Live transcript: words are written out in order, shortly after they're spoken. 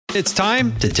It's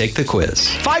time to take the quiz.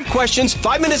 5 questions,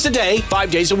 5 minutes a day,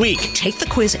 5 days a week. Take the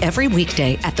quiz every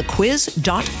weekday at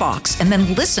thequiz.fox and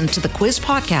then listen to the quiz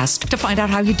podcast to find out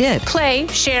how you did. Play,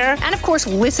 share, and of course,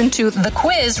 listen to The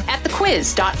Quiz at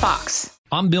thequiz.fox.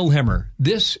 I'm Bill Hemmer.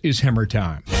 This is Hemmer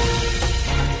Time.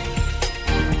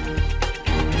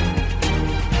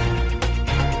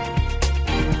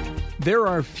 There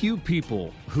are few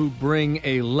people who bring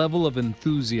a level of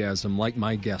enthusiasm like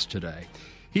my guest today.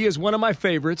 He is one of my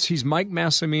favorites. He's Mike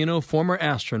Massimino, former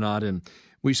astronaut, and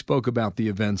we spoke about the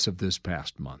events of this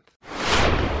past month.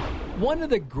 One of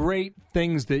the great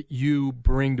things that you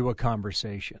bring to a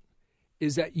conversation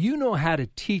is that you know how to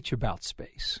teach about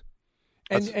space.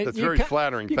 And that's very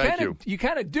flattering. Thank you. You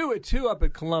kind of do it, too, up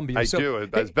at Columbia. I do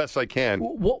it as best I can.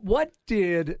 What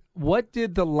did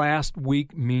the last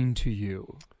week mean to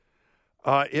you?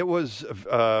 It was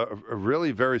a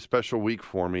really very special week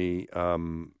for me.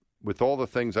 With all the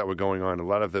things that were going on, a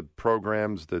lot of the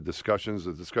programs, the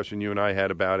discussion you and I had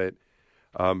about it,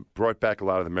 brought back a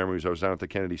lot of the memories. I was down at the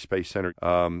Kennedy Space Center.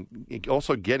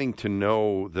 Also getting to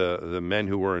know the men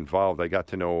who were involved. I got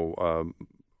to know,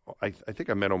 I think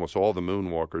I met almost all the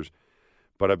moonwalkers,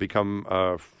 but I've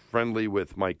become friendly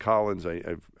with Mike Collins.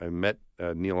 I met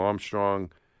Neil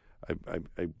Armstrong.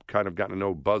 I've kind of gotten to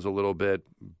know Buzz a little bit,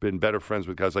 been better friends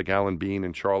with guys like Alan Bean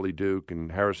and Charlie Duke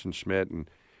and Harrison Schmitt, and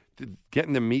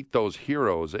getting to meet those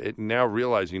heroes, now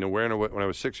realizing, when I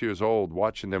was 6 years old,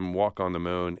 watching them walk on the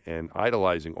moon and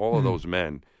idolizing all of those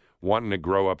men, wanting to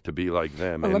grow up to be like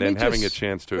them, and then having a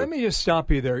chance to. Let me just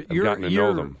stop you there.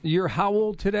 Know them. You're how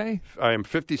old today? I am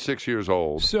 56 years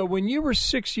old. So when you were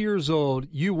 6 years old,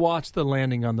 you watched the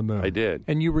landing on the moon. I did.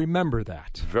 And you remember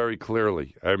that? Very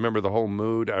clearly. I remember the whole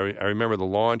mood. I remember the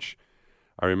launch.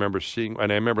 I remember seeing,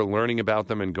 and I remember learning about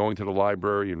them and going to the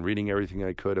library and reading everything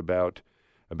I could about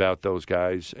those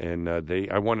guys, and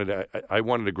I wanted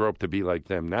to grow up to be like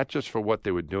them, not just for what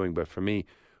they were doing, but for me,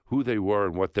 who they were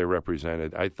and what they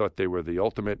represented. I thought they were the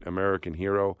ultimate American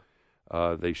hero.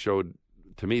 They showed,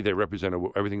 to me, they represented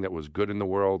everything that was good in the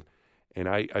world, and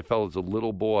I felt as a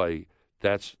little boy,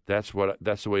 that's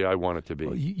the way I wanted to be.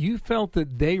 Well, you felt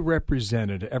that they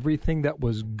represented everything that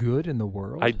was good in the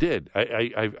world? I did.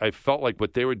 I felt like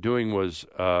what they were doing was,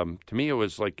 to me, it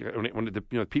was like when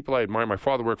the people I admire. My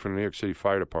father worked for the New York City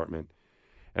Fire Department,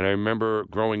 and I remember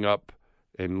growing up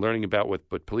and learning about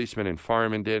what policemen and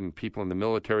firemen did and people in the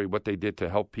military, what they did to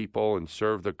help people and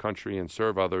serve the country and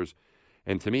serve others.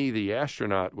 And to me, the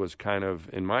astronaut was kind of,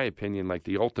 in my opinion, like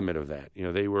the ultimate of that.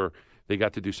 They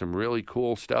got to do some really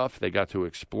cool stuff. They got to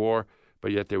explore,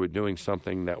 but yet they were doing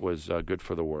something that was good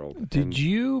for the world. Did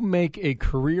you make a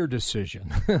career decision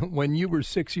when you were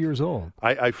 6 years old?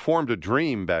 I formed a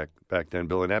dream back then,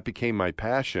 Bill, and that became my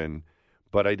passion,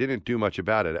 but I didn't do much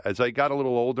about it. As I got a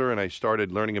little older and I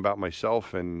started learning about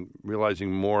myself and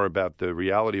realizing more about the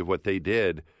reality of what they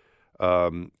did,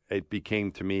 it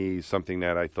became to me something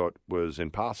that I thought was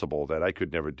impossible, that I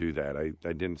could never do that.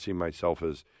 I didn't see myself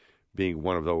as being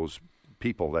one of those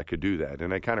people that could do that,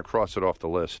 and I kind of crossed it off the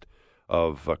list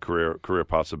of career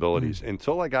possibilities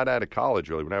until I got out of college.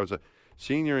 Really, when I was a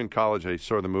senior in college, I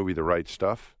saw the movie The Right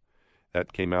Stuff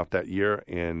that came out that year,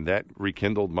 and that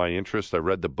rekindled my interest. I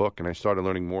read the book, and I started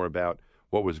learning more about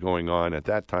what was going on. At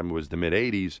that time, it was the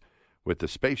mid-'80s with the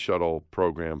space shuttle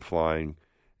program flying,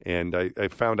 and I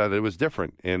found out that it was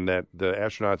different, and that the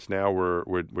astronauts now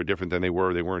were different than they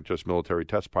were. They weren't just military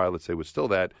test pilots. They were still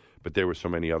that, but there were so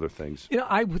many other things.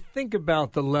 I would think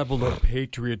about the level of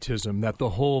patriotism that the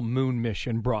whole moon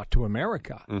mission brought to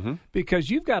America,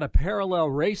 because you've got a parallel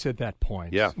race at that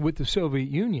point with the Soviet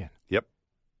Union. Yep.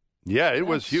 Yeah, it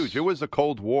was huge. It was the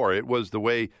Cold War. It was the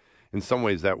way, in some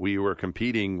ways, that we were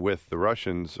competing with the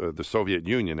Russians, the Soviet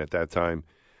Union at that time.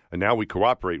 And now we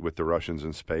cooperate with the Russians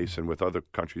in space and with other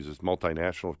countries as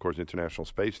multinational, of course, International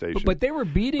Space Station. But they were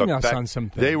beating us on some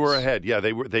things. They were ahead. Yeah,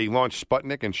 they launched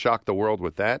Sputnik and shocked the world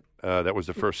with that. That was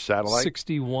the first satellite.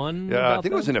 61? Yeah, I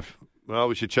think it was well,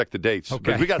 we should check the dates.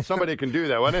 Okay. We got somebody who can do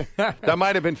that, wasn't it? That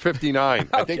might have been 59.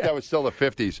 I think that was still the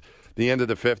 50s, the end of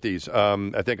the 50s.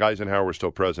 I think Eisenhower was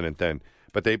still president then.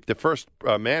 But the first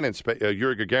man in space,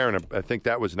 Yuri Gagarin, I think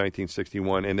that was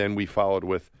 1961. And then we followed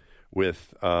with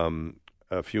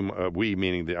a few,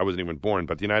 meaning I wasn't even born,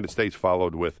 but the United States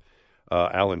followed with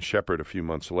Alan Shepard a few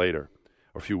months later,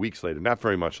 or a few weeks later, not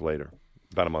very much later,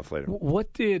 about a month later.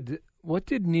 What did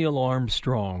Neil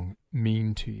Armstrong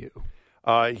mean to you?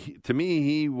 To me,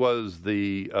 he was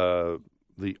the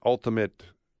ultimate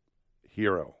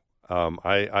hero.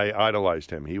 I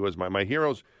idolized him. He was my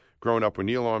heroes growing up were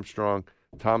Neil Armstrong,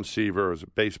 Tom Seaver, was a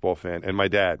baseball fan, and my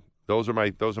dad. Those are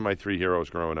my three heroes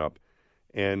growing up.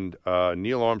 And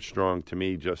Neil Armstrong, to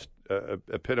me, just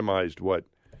epitomized what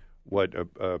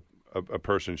a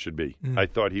person should be. I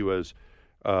thought he was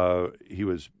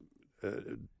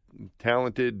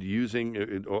talented, using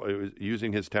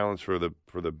his talents for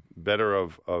the better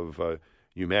of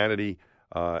humanity.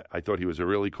 I thought he was a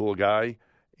really cool guy,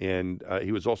 and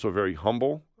he was also very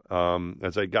humble.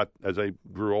 As I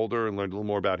grew older and learned a little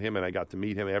more about him, and I got to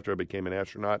meet him after I became an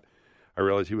astronaut, I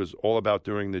realized he was all about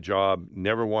doing the job.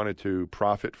 Never wanted to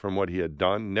profit from what he had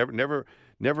done. Never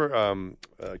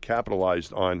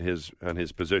capitalized on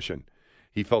his position.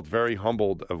 He felt very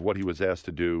humbled of what he was asked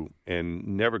to do, and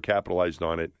never capitalized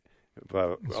on it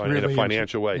in a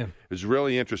financial way. Yeah. It was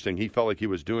really interesting. He felt like he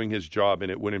was doing his job,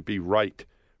 and it wouldn't be right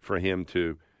for him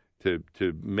to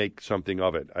make something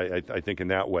of it. I think in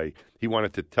that way. He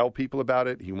wanted to tell people about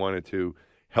it. He wanted to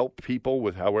help people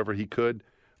with however he could,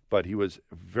 but he was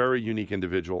a very unique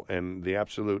individual and the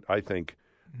absolute, I think,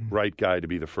 right guy to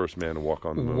be the first man to walk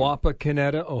on the moon.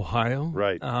 Wapakoneta, Ohio.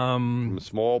 Right. From a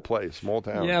small place, small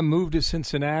town. Yeah, moved to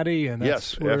Cincinnati, and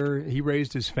that's where he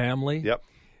raised his family. Yep.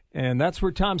 And that's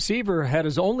where Tom Seaver had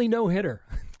his only no-hitter.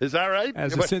 Is that right?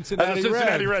 As a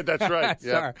Cincinnati Red, that's right.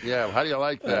 Yeah. How do you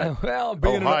like that? Well,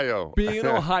 being an Ohio guy. You're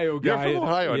from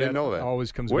Ohio. I didn't know that.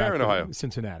 Always comes Where back in Ohio? To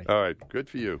Cincinnati. All right, good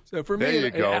for you. So for there me,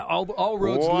 you go. All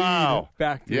roads lead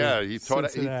back to he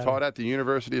taught at the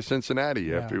University of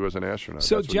Cincinnati after he was an astronaut.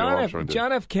 So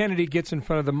John F. Kennedy gets in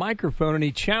front of the microphone and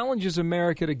he challenges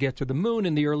America to get to the moon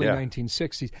in the early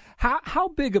 1960s. How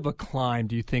big of a climb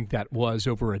do you think that was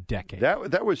over a decade?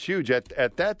 That was huge.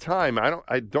 At that time,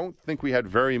 I don't think we had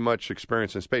very much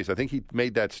experience in space. I think he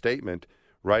made that statement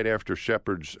right after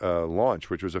Shepard's launch,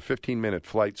 which was a 15-minute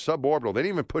flight, suborbital. They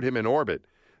didn't even put him in orbit.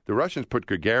 The Russians put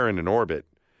Gagarin in orbit.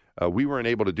 We weren't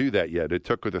able to do that yet. It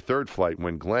took the third flight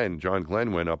when John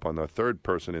Glenn went up on the third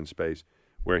person in space,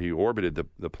 where he orbited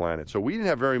the planet. So we didn't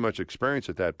have very much experience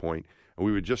at that point, and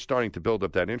we were just starting to build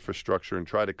up that infrastructure and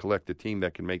try to collect a team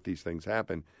that can make these things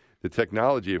happen. The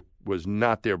technology was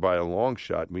not there by a long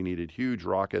shot. We needed huge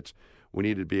rockets. We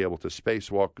needed to be able to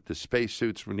spacewalk. The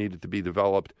spacesuits needed to be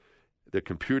developed. The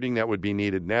computing that would be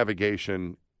needed,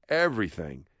 navigation,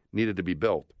 everything needed to be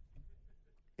built.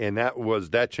 And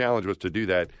that challenge was to do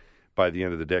that by the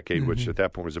end of the decade, which at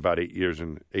that point was about 8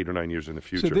 or 9 years in the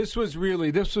future. So this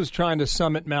was trying to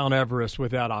summit Mount Everest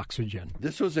without oxygen.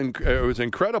 It was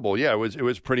incredible. Yeah, it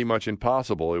was pretty much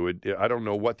impossible. I don't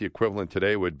know what the equivalent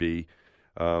today would be,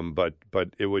 but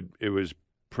it was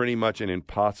pretty much an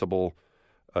impossible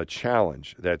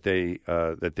challenge that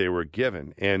they were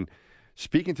given. And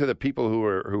speaking to the people who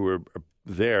were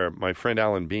there, my friend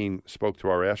Alan Bean spoke to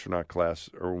our astronaut class,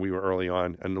 or we were early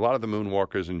on, and a lot of the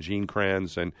moonwalkers and Gene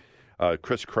Kranz and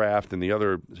Chris Kraft and the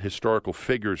other historical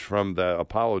figures from the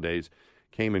Apollo days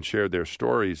came and shared their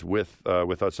stories with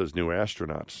us as new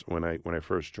astronauts when I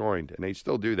first joined, and they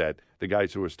still do that. The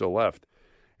guys who are still left.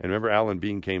 And remember, Alan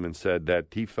Bean came and said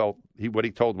that one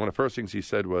of the first things he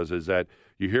said is that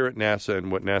you hear at NASA,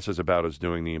 and what NASA's about is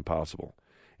doing the impossible.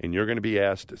 And you're going to be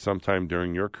asked sometime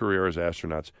during your career as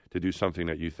astronauts to do something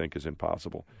that you think is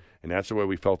impossible. And that's the way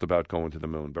we felt about going to the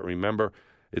moon. But remember,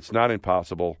 it's not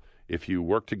impossible if you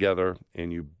work together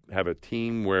and you have a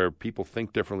team where people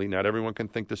think differently. Not everyone can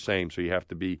think the same, so you have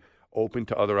to be open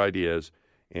to other ideas.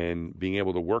 And being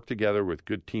able to work together with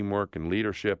good teamwork and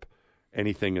leadership,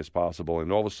 anything is possible.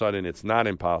 And all of a sudden, it's not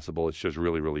impossible. It's just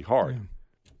really, really hard. Yeah.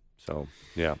 So,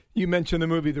 yeah. You mentioned the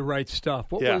movie The Right Stuff.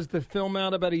 What was the film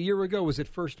out about a year ago? Was it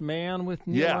First Man with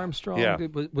Neil Armstrong? Yeah.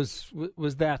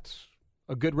 Was that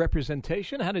a good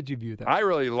representation? How did you view that? I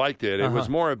really liked it. It was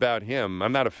more about him.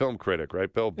 I'm not a film critic,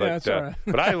 right, Bill? But, that's all right.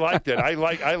 But I liked it. I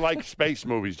like space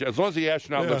movies. As long as the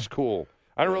astronaut looks cool.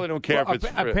 I don't care if it's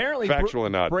apparently factual or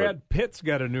not. Brad Pitt's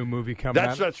got a new movie coming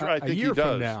out. That's right. I think he does.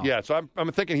 From now. Yeah, so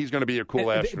I'm thinking he's going to be a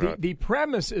cool astronaut. The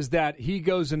premise is that he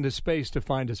goes into space to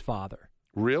find his father.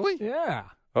 Really? Yeah.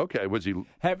 Okay. Was he?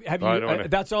 Have you?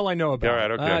 That's all I know about. All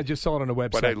right. Okay. I just saw it on a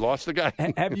website. But I lost the guy.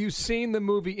 Have you seen the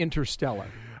movie Interstellar?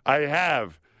 I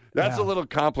have. That's a little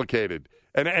complicated.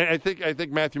 And I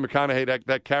think Matthew McConaughey,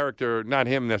 that character, not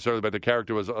him necessarily, but the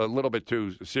character was a little bit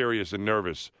too serious and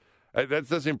nervous. That's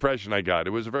the impression I got.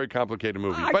 It was a very complicated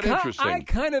movie, but interesting. I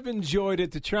kind of enjoyed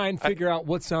it to try and figure out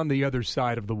what's on the other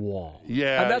side of the wall.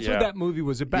 Yeah, and that's what that movie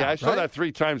was about. Yeah, I saw that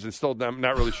 3 times and still I'm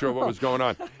not really sure what was going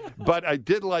on. But I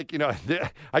did like,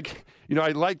 I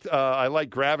liked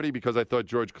Gravity because I thought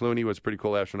George Clooney was a pretty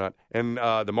cool astronaut, and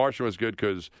The Martian was good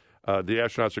because the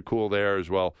astronauts are cool there as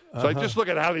well. So I just look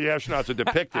at how the astronauts are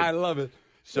depicted. I love it.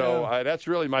 So that's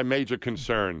really my major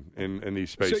concern in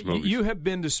these space movies. You have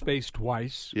been to space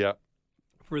twice. Yeah.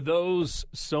 For those,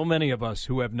 so many of us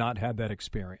who have not had that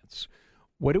experience,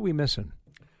 what are we missing?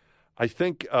 I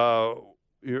think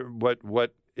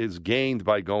what is gained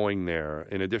by going there,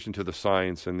 in addition to the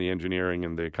science and the engineering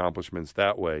and the accomplishments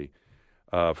that way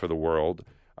for the world,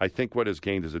 I think what is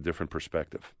gained is a different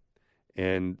perspective.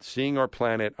 And seeing our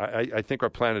planet, I think our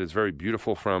planet is very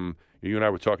beautiful. From you and I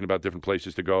were talking about different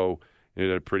places to go.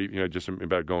 Just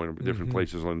about going to different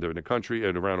places in the country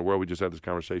and around the world. We just had this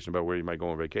conversation about where you might go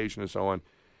on vacation and so on.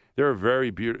 There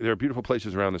are beautiful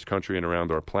places around this country and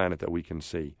around our planet that we can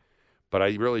see. But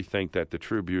I really think that the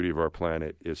true beauty of our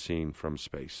planet is seen from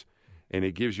space, and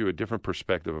it gives you a different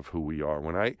perspective of who we are.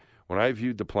 When I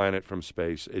viewed the planet from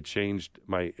space, it changed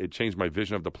my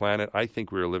vision of the planet. I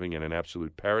think we are living in an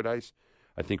absolute paradise.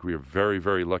 I think we are very,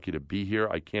 very lucky to be here.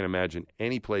 I can't imagine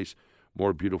any place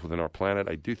more beautiful than our planet.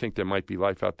 I do think there might be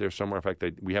life out there somewhere. In fact,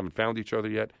 we haven't found each other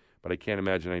yet, but I can't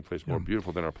imagine any place more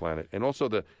beautiful than our planet. And also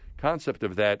the concept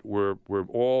of that we're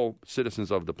all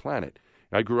citizens of the planet.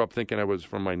 I grew up thinking I was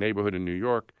from my neighborhood in New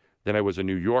York. Then I was a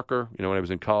New Yorker. When I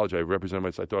was in college, I represented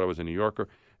myself. I thought I was a New Yorker.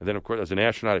 And then, of course, as an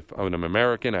astronaut, I'm an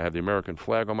American. I have the American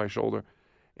flag on my shoulder.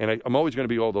 And I'm always going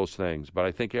to be all those things. But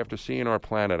I think after seeing our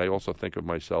planet, I also think of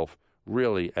myself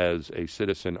really as a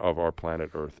citizen of our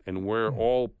planet Earth. And we're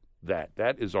all that.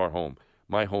 That is our home.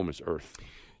 My home is Earth.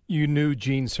 You knew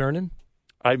Gene Cernan?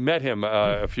 I met him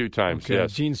a few times, okay.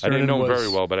 yes. Gene Cernan I didn't know him very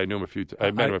well, but I knew him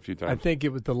I met him a few times. I think it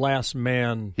was the last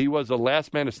man. He was the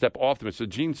last man to step off the moon. So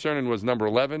Gene Cernan was number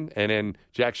 11, and then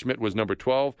Jack Schmitt was number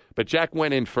 12. But Jack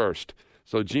went in first.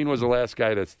 So Gene was the last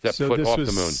guy to step foot off the moon.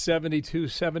 So this was 72,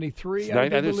 73, I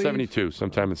think 72,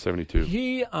 sometime in 72.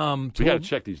 We got to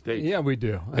check these dates. Yeah, we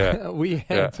do. Yeah. We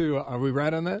had to. Are we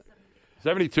right on that?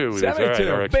 72. 72. Right,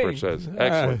 our expert says.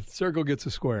 Excellent. Circle gets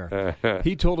a square.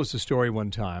 He told us a story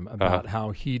one time about how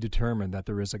he determined that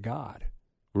there is a God.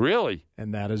 Really?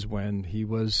 And that is when he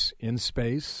was in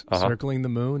space, circling the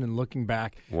moon and looking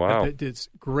back at this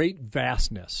great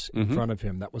vastness in front of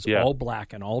him that was all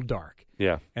black and all dark.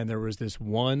 Yeah. And there was this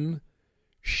one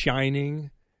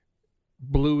shining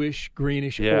bluish,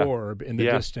 greenish orb in the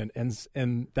distance,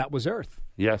 and that was Earth.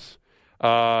 Yes.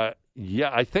 I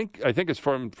think it's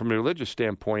from a religious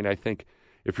standpoint. I think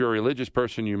if you're a religious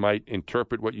person, you might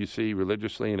interpret what you see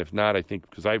religiously, and if not, I think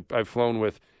because I've flown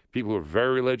with people who are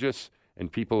very religious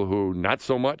and people who not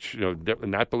so much,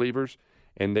 not believers,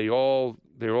 and they're all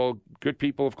good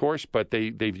people, of course, but they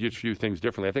just view things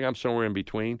differently. I think I'm somewhere in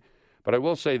between. But I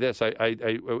will say this: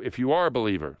 if you are a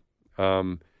believer,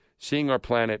 seeing our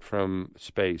planet from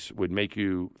space would make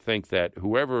you think that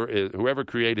whoever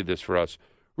created this for us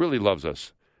really loves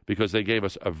us, because they gave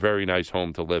us a very nice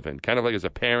home to live in. Kind of like as a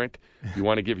parent, you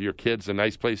want to give your kids a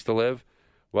nice place to live.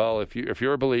 Well, if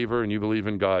you're a believer and you believe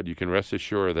in God, you can rest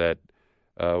assured that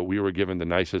we were given the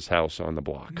nicest house on the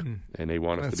block, and they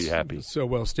want us to be happy. So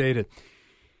well stated.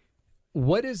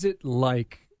 What is it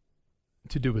like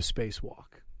to do a spacewalk?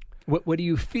 What do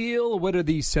you feel? What are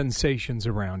these sensations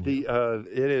around you?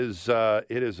 For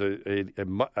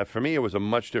me, it was a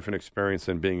much different experience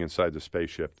than being inside the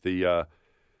spaceship. There's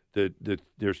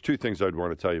two things I'd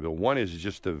want to tell you. But one is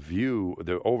just the view,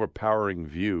 the overpowering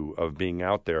view of being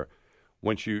out there.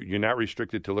 Once you're not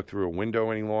restricted to look through a window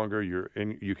any longer. You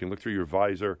can look through your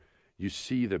visor. You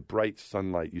see the bright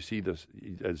sunlight. You see this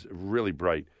as really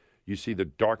bright. You see the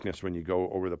darkness when you go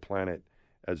over the planet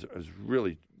as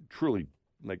really, truly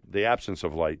like the absence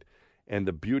of light. And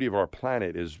the beauty of our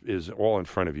planet is all in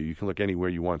front of you. You can look anywhere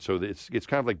you want. So it's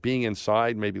kind of like being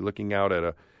inside, maybe looking out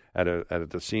at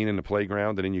the scene in the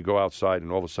playground, and then you go outside,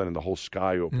 and all of a sudden the whole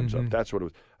sky opens up. That's what it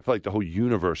was. I felt like the whole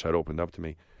universe had opened up to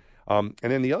me. And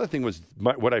then the other thing was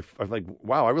I was like,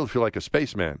 wow, I really feel like a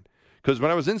spaceman. Because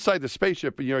when I was inside the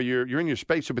spaceship, you're in your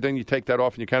spaceship, but then you take that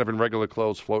off, and you're kind of in regular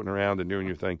clothes, floating around and doing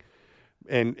your thing.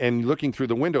 And looking through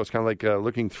the window, it's kind of like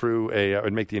looking through I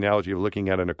would make the analogy of looking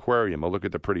at an aquarium. I'll look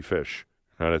at the pretty fish.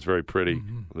 That's very pretty,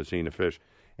 seeing the fish.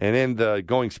 And then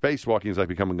going spacewalking is like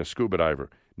becoming a scuba diver.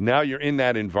 Now you're in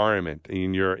that environment,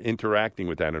 and you're interacting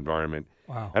with that environment.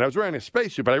 Wow. And I was wearing a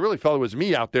spacesuit, but I really felt it was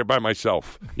me out there by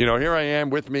myself. Here I am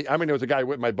with me. I mean, there was a guy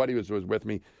my buddy was with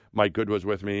me. Mike Good was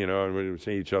with me, and we would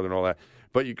see each other and all that.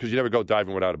 But because you never go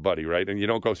diving without a buddy, right? And you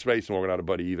don't go spacing without a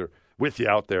buddy either. With you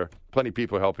out there. Plenty of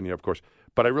people helping you, of course.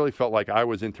 But I really felt like I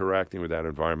was interacting with that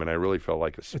environment. I really felt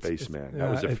like a spaceman.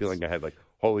 That was a feeling I had, like,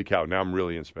 holy cow, now I'm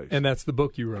really in space. And that's the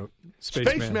book you wrote,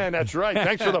 Spaceman. That's right.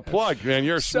 Thanks for the plug, man.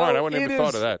 You're smart. I wouldn't have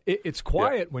thought of that. It's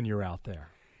quiet when you're out there.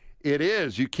 It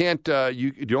is. You can't.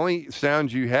 The only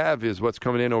sound you have is what's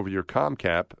coming in over your comm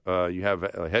cap. You have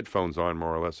headphones on,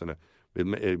 more or less, and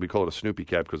we call it a Snoopy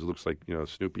cap because it looks like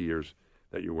Snoopy ears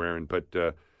that you're wearing.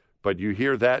 But you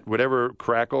hear that whatever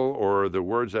crackle or the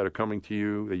words that are coming to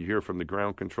you that you hear from the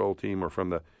ground control team or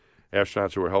from the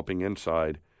astronauts who are helping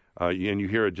inside. and you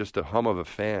hear just a hum of a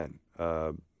fan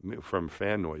from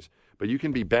fan noise. But you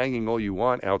can be banging all you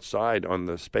want outside on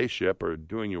the spaceship or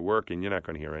doing your work, and you're not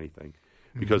going to hear anything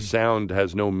because sound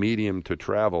has no medium to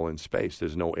travel in space.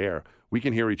 There's no air. We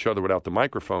can hear each other without the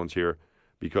microphones here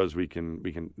because we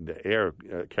can. The air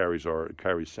carries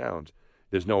sounds.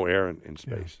 There's no air in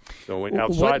space. So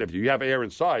outside of you have air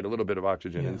inside, a little bit of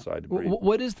oxygen inside to breathe.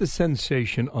 What is the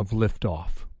sensation of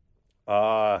liftoff?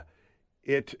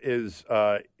 It is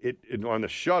on the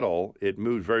shuttle. It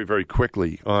moved very, very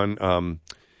quickly.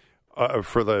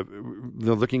 For the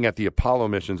looking at the Apollo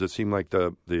missions, it seemed like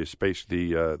the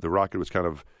rocket was kind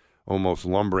of almost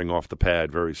lumbering off the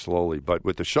pad very slowly. But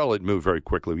with the shuttle, it moved very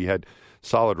quickly. We had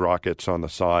solid rockets on the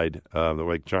side,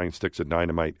 like giant sticks of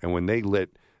dynamite, and when they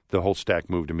lit, the whole stack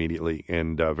moved immediately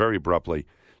and very abruptly.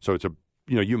 So it's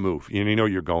you move, you know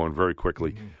you're going very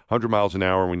quickly, 100 miles an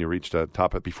hour when you reach the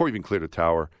top before you even clear the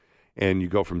tower. And you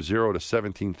go from 0 to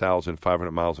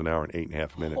 17,500 miles an hour in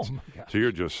 8.5 minutes. Oh my gosh. So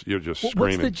you're just screaming.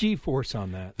 What's the G-force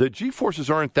on that? The G-forces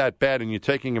aren't that bad, and you're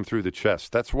taking them through the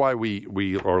chest. That's why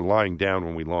we are lying down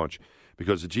when we launch,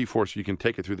 because the G-force, you can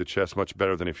take it through the chest much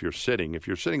better than if you're sitting. If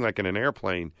you're sitting like in an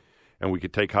airplane, and we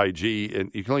could take high G,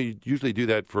 and you can only usually do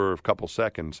that for a couple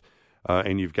seconds,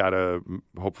 and you've got to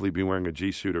hopefully be wearing a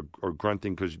G-suit or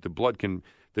grunting, because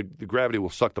the gravity will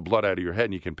suck the blood out of your head,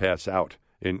 and you can pass out.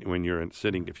 When you're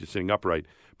sitting, if you're sitting upright,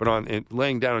 but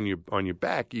laying down on your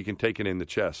back, you can take it in the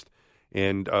chest.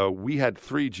 And we had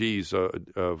 3 Gs, so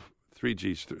 3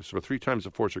 times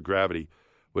the force of gravity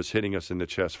was hitting us in the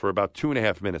chest for about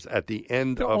 2.5 minutes at the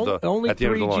end of the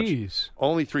launch.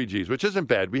 Only 3 Gs, which isn't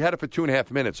bad. We had it for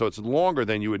 2.5 minutes, so it's longer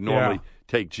than you would normally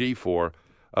take G for.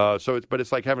 But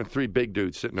it's like having 3 big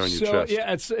dudes sitting on your chest. So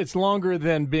yeah, it's longer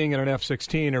than being in an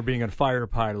F-16 or being a fighter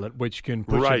pilot, which can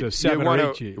push you to 7 or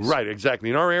 8 Gs. Right, exactly.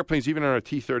 In our airplanes, even on our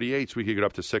T-38s, we could get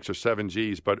up to 6 or 7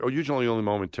 Gs, but usually only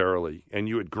momentarily. And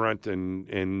you would grunt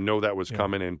and know that was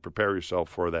coming and prepare yourself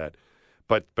for that.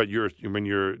 But when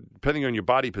you're depending on your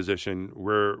body position,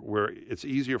 where it's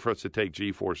easier for us to take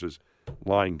G-forces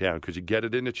lying down because you get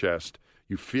it in the chest,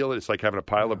 you feel it. It's like having a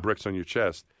pile of bricks on your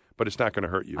chest. But it's not going to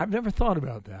hurt you. I've never thought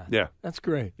about that. Yeah. That's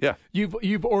great. Yeah.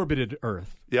 You've orbited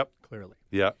Earth. Yep. Clearly.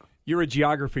 Yeah. You're a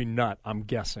geography nut, I'm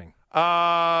guessing. To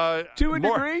a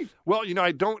degree? Well,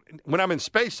 I don't. When I'm in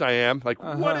space, I am. Like,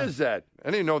 what is that?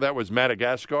 I didn't know that was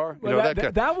Madagascar. Well,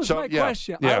 that was my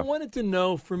question. Yeah. I wanted to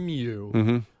know from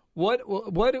you, what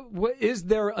is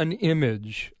there an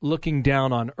image looking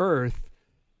down on Earth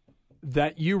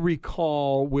that you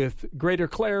recall with greater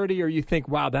clarity, or you think,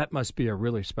 wow, that must be a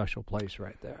really special place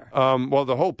right there? Well,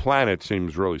 the whole planet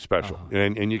seems really special.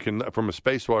 And you can, from a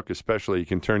spacewalk especially, you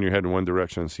can turn your head in one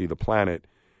direction and see the planet,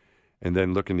 and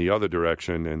then look in the other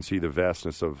direction and see the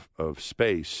vastness of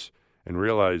space and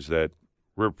realize that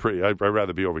we're pretty, I'd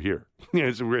rather be over here.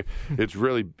 It's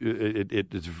really,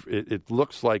 it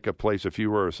looks like a place, if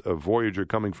you were a Voyager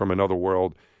coming from another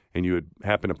world, and you would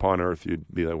happen upon Earth, you'd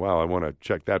be like, wow, I want to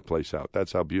check that place out.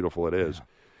 That's how beautiful it is. Yeah.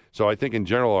 So I think in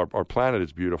general our planet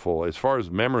is beautiful. As far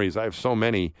as memories, I have so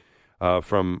many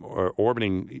from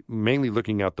orbiting, mainly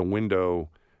looking out the window,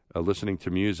 listening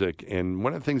to music. And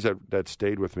one of the things that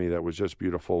stayed with me that was just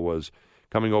beautiful was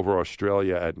coming over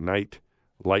Australia at night,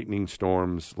 lightning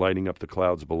storms lighting up the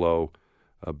clouds below,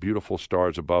 beautiful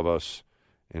stars above us,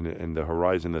 and the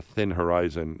horizon, the thin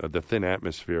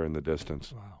atmosphere in the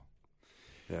distance. Wow.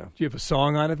 Yeah. Do you have a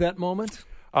song on at that moment?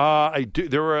 I do.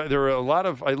 There were a lot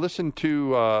of. I listened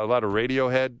to a lot of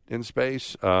Radiohead in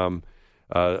space. Some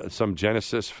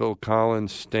Genesis, Phil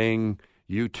Collins, Sting,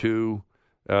 U2.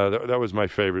 That was my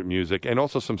favorite music, and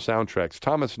also some soundtracks.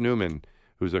 Thomas Newman,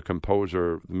 who's a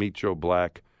composer, Meet Joe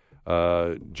Black,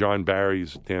 John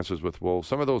Barry's Dances with Wolves.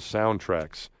 Some of those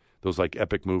soundtracks, those like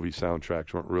epic movie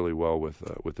soundtracks, went really well with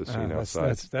the scene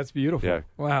outside. That's beautiful. Yeah.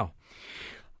 Wow.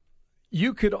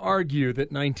 You could argue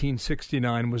that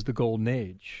 1969 was the golden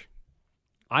age.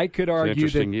 I could argue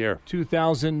that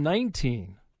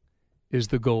 2019 is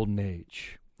the golden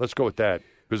age. Let's go with that,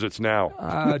 because it's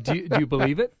now. Do you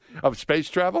believe it? Of space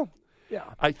travel? Yeah.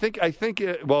 I think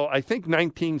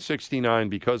 1969,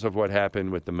 because of what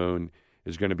happened with the moon,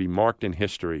 is going to be marked in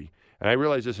history. And I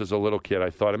realized this as a little kid.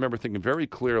 I remember thinking very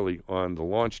clearly on the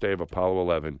launch day of Apollo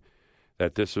 11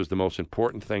 that this was the most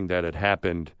important thing that had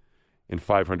happened in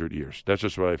 500 years. That's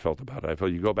just what I felt about it. I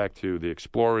felt you go back to the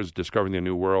explorers discovering the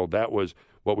new world. That was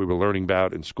what we were learning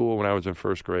about in school when I was in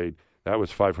first grade. That was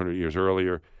 500 years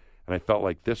earlier. And I felt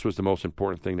like this was the most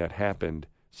important thing that happened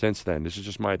since then. This is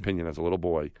just my opinion as a little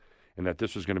boy. And that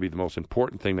this was going to be the most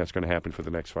important thing that's going to happen for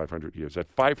the next 500 years. That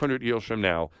 500 years from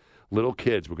now, little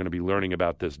kids were going to be learning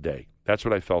about this day. That's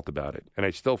what I felt about it. And I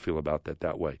still feel about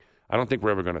that way. I don't think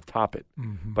we're ever going to top it.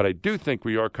 Mm-hmm. But I do think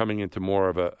we are coming into more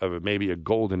of a maybe a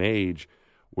golden age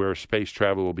where space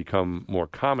travel will become more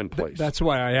commonplace. That's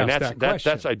why I asked that question.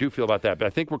 That's I do feel about that. But I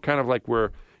think we're kind of like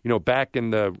back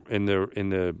in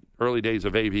the early days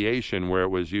of aviation, where it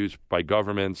was used by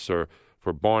governments or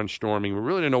for barnstorming. We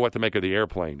really didn't know what to make of the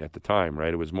airplane at the time,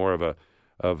 right? It was more of a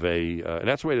and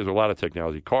that's the way there's a lot of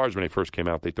technology. Cars, when they first came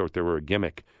out, they thought they were a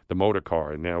gimmick, the motor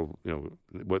car, and now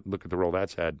look at the role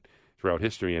that's had throughout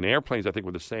history. And airplanes, I think,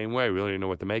 were the same way. We really didn't know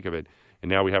what to make of it, and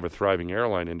now we have a thriving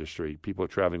airline industry. People are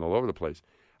traveling all over the place.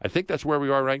 I think that's where we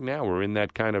are right now. We're in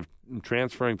that kind of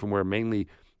transferring from where mainly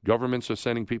governments are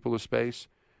sending people to space,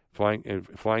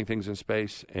 flying things in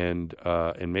space, and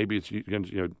maybe it's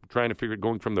trying to figure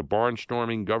going from the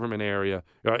barnstorming government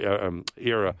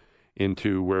era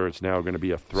into where it's now going to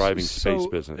be a thriving space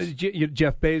business.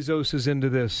 Jeff Bezos is into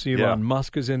this. Elon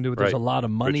Musk is into it. There's a lot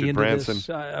of money into Branson. this.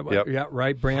 Yeah,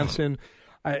 right. Branson.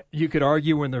 You could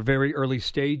argue we're in the very early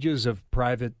stages of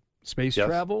private space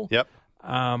travel. Yep.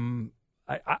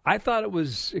 I thought it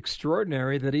was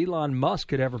extraordinary that Elon Musk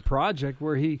could have a project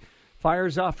where he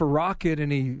fires off a rocket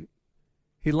and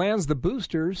he lands the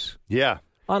boosters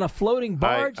on a floating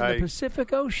barge in the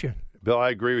Pacific Ocean. Bill,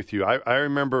 I agree with you. I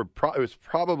remember it was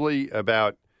probably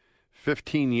about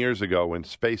 15 years ago when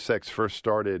SpaceX first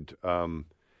started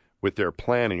with their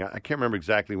planning. I can't remember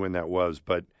exactly when that was,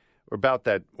 but about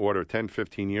that order, 10,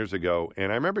 15 years ago.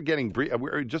 And I remember getting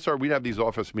we'd have these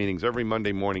office meetings every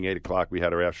Monday morning, 8 o'clock. We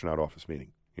had our astronaut office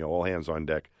meeting, all hands on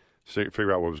deck,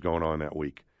 figure out what was going on that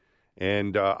week.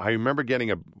 And I remember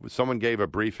someone gave a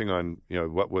briefing on,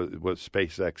 what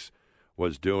SpaceX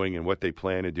was doing and what they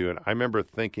plan to do. And I remember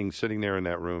thinking, sitting there in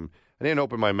that room, I didn't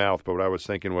open my mouth, but what I was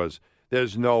thinking was,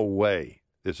 there's no way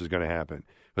this is going to happen.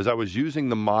 Because I was using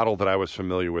the model that I was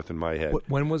familiar with in my head.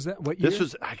 When was that? What year? This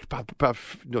was about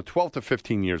 12 to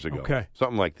 15 years ago. Okay.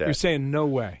 Something like that. You're saying no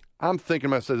way. I'm thinking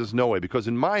to myself, there's no way. Because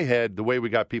in my head, the way we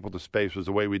got people to space was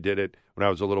the way we did it when I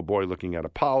was a little boy looking at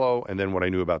Apollo, and then what I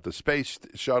knew about the space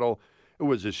shuttle. It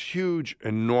was this huge,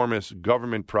 enormous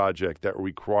government project that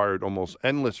required almost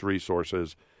endless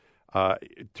resources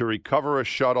to recover a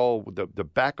shuttle, the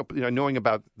backup, knowing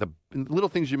about the little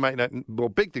things you might not,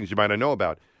 big things you might not know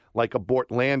about, like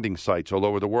abort landing sites all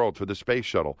over the world for the space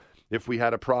shuttle. If we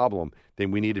had a problem,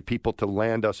 then we needed people to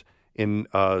land us in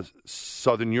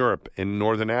Southern Europe, in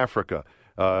Northern Africa,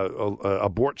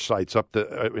 abort sites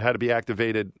it had to be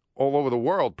activated all over the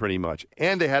world pretty much.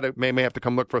 And they may have to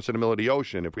come look for us in the middle of the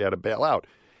ocean if we had to bail out.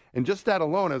 And just that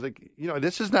alone, I was like,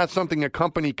 this is not something a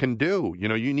company can do.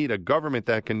 You need a government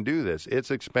that can do this. It's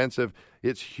expensive.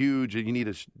 It's huge. You need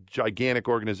a gigantic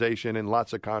organization and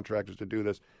lots of contractors to do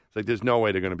this. It's like there's no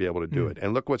way they're going to be able to do it.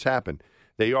 And look what's happened.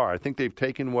 They are. I think they've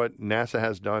taken what NASA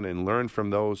has done and learned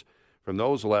from those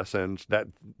lessons,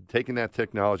 taking that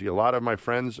technology. A lot of my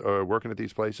friends are working at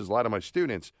these places. A lot of my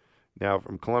students now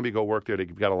from Columbia go work there.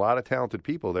 They've got a lot of talented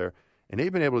people there, and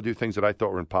they've been able to do things that I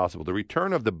thought were impossible. The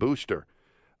return of the booster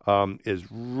is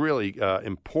really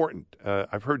important.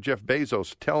 I've heard Jeff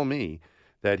Bezos tell me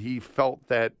that he felt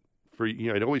that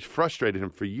it always frustrated him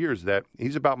for years that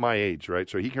he's about my age, right?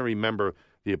 So he can remember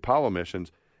the Apollo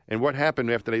missions. And what happened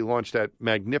after they launched that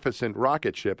magnificent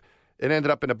rocket ship? It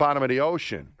ended up in the bottom of the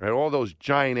ocean, right? All those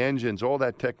giant engines, all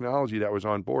that technology that was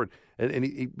on board. And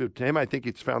to him, I think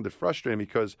he's found it frustrating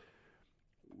because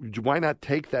why not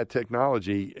take that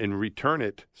technology and return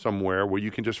it somewhere where you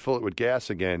can just fill it with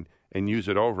gas again and use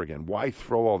it over again? Why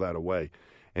throw all that away?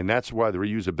 And that's why the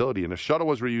reusability. And the shuttle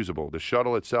was reusable. The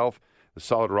shuttle itself, the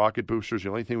solid rocket boosters, the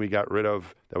only thing we got rid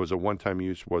of that was a one-time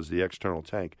use was the external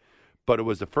tank. But it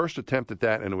was the first attempt at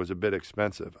that, and it was a bit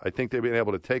expensive. I think they've been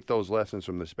able to take those lessons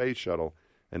from the space shuttle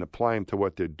and apply them to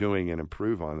what they're doing and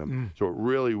improve on them. So it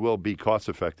really will be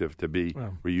cost-effective to be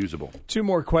reusable. 2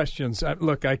 more questions.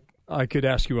 Look, I could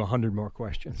ask you 100 more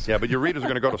questions. Yeah, but your readers are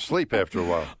going to go to sleep after a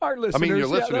while. Our listeners. Your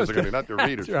listeners are going to, not the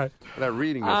readers. Right. They're not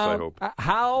reading this, I hope.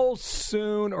 How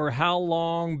soon or how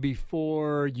long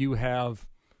before you have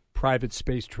private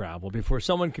space travel, before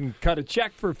someone can cut a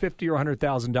check for $50,000 or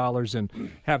 $100,000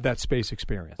 and have that space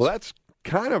experience? Well, that's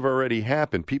kind of already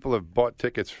happened. People have bought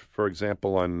tickets, for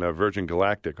example, on Virgin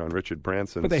Galactic on Richard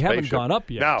Branson's But they haven't gone up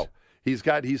yet. No. He's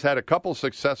had a couple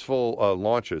successful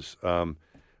launches. A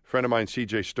friend of mine,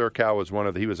 C.J.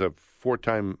 Sturkow, he was a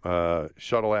 4-time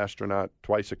shuttle astronaut,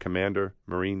 twice a commander,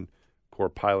 Marine Corps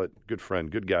pilot, good friend,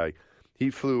 good guy.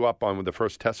 He flew up on the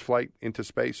first test flight into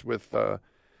space with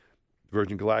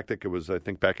Virgin Galactic. It was, I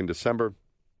think, back in December.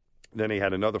 Then he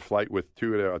had another flight with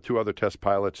two other test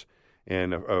pilots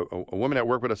and a woman that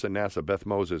worked with us at NASA, Beth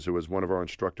Moses, who was one of our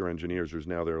instructor engineers, who's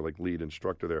now their lead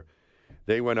instructor there.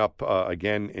 They went up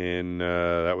again in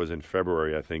that was in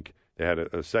February, I think. They had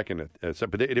a second,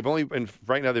 but they've only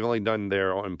right now they've only done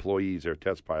their employees, their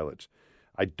test pilots.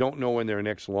 I don't know when their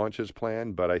next launch is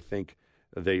planned, but I think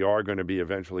they are going to be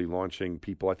eventually launching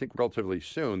people. I think relatively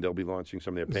soon they'll be launching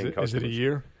some of their paying customers. Is it a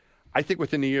year? I think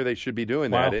within the year they should be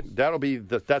doing that. That'll be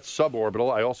that's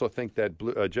suborbital. I also think that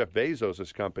Jeff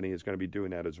Bezos' company is going to be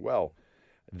doing that as well.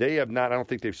 They have not. I don't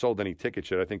think they've sold any tickets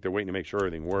yet. I think they're waiting to make sure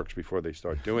everything works before they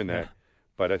start doing that.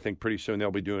 But I think pretty soon they'll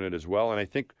be doing it as well. And I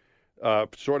think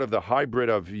sort of the hybrid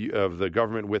of the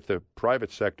government with the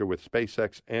private sector, with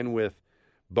SpaceX and with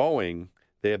Boeing,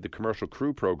 they have the Commercial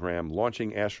Crew Program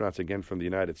launching astronauts again from the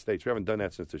United States. We haven't done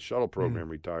that since the shuttle program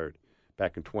retired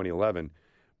back in 2011.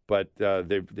 But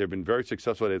they've been very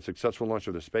successful. They had a successful launch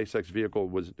of the SpaceX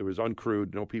vehicle. It was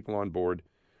uncrewed, no people on board.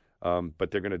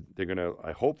 But they're gonna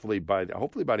hopefully by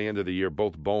the end of the year,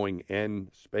 both Boeing and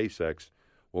SpaceX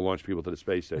will launch people to the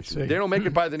space station. If they don't make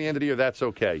it by the end of the year, that's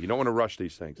okay. You don't want to rush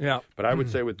these things. Yeah. But I would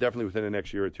say definitely within the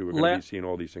next year or two, we're going to be seeing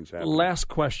all these things happen. Last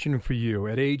question for you.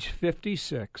 At age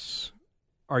 56,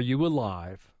 are you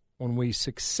alive when we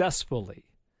successfully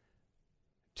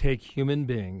take human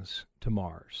beings to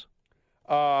Mars?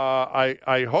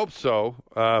 I hope so,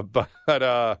 but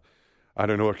I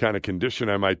don't know what kind of condition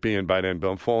I might be in by then,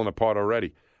 Bill. I'm falling apart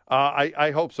already.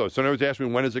 I hope so. So now he's asking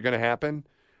me, when is it going to happen?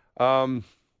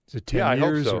 Is it 10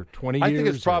 years or 20 years? I think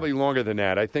it's probably longer than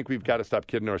that. I think we've got to stop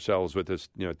kidding ourselves with this,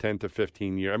 10 to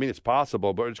 15 years. I mean, it's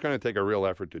possible, but it's going to take a real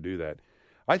effort to do that.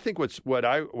 I think what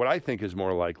I think is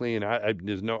more likely, and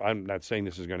I'm not saying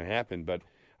this is going to happen, but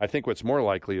I think what's more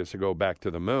likely is to go back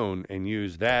to the moon and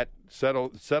use that,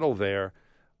 settle there,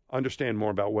 understand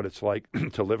more about what it's like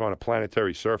to live on a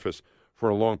planetary surface for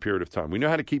a long period of time. We know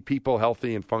how to keep people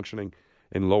healthy and functioning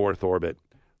in low Earth orbit.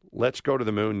 Let's go to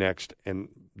the moon next and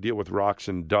deal with rocks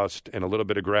and dust and a little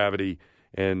bit of gravity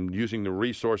and using the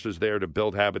resources there to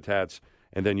build habitats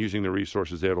and then using the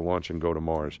resources there to launch and go to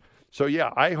Mars. So,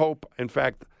 yeah, I hope, in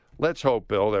fact, let's hope,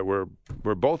 Bill, that we're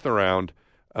both around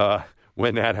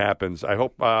when that happens. I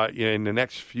hope in the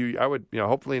next few,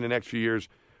 hopefully in the next few years,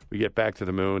 we get back to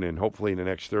the moon, and hopefully in the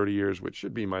next 30 years, which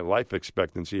should be my life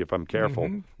expectancy if I'm careful.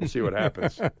 We'll see what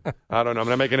happens. I don't know. I'm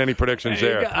not making any predictions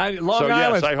there. Yes, I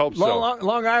hope so.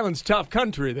 Long Island's tough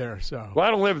country there. So. Well,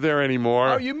 I don't live there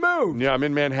anymore. Oh, you moved? Yeah, I'm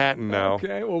in Manhattan now.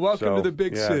 Okay, well, welcome to the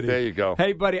big city. There you go.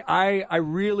 Hey, buddy, I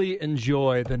really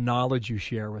enjoy the knowledge you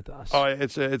share with us. Oh,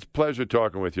 it's a pleasure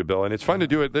talking with you, Bill, and it's fun to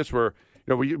do it this way.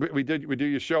 We do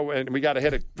your show, and we got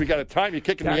a time. You're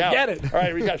kicking me out. Get it. All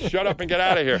right, we got to shut up and get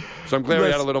out of here. So I'm glad we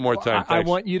had a little more time. I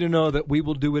want you to know that we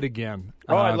will do it again.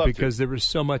 I love because there is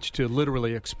so much to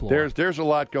literally explore. There's a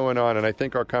lot going on, and I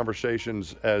think our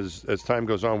conversations as time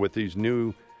goes on with these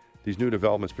new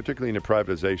developments, particularly in the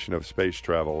privatization of space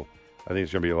travel, I think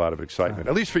it's going to be a lot of excitement,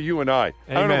 at least for you and I. Amen.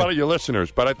 I don't know about your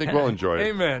listeners, but I think we'll enjoy it.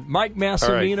 Amen. Mike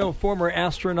Massimino, former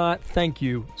astronaut, thank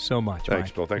you so much. Thanks,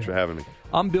 Mike. Bill. Thanks for having me.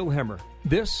 I'm Bill Hemmer.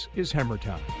 This is Hemmer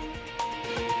Time.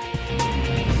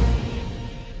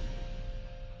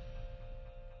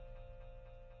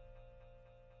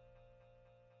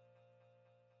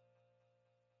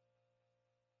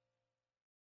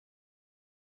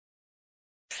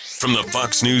 From the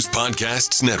Fox News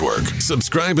Podcasts Network.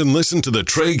 Subscribe and listen to the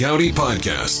Trey Gowdy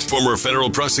Podcast. Former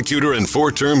federal prosecutor and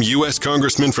 4-term U.S.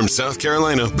 Congressman from South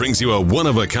Carolina brings you a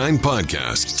one-of-a-kind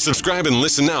podcast. Subscribe and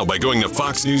listen now by going to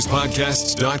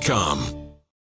foxnewspodcasts.com.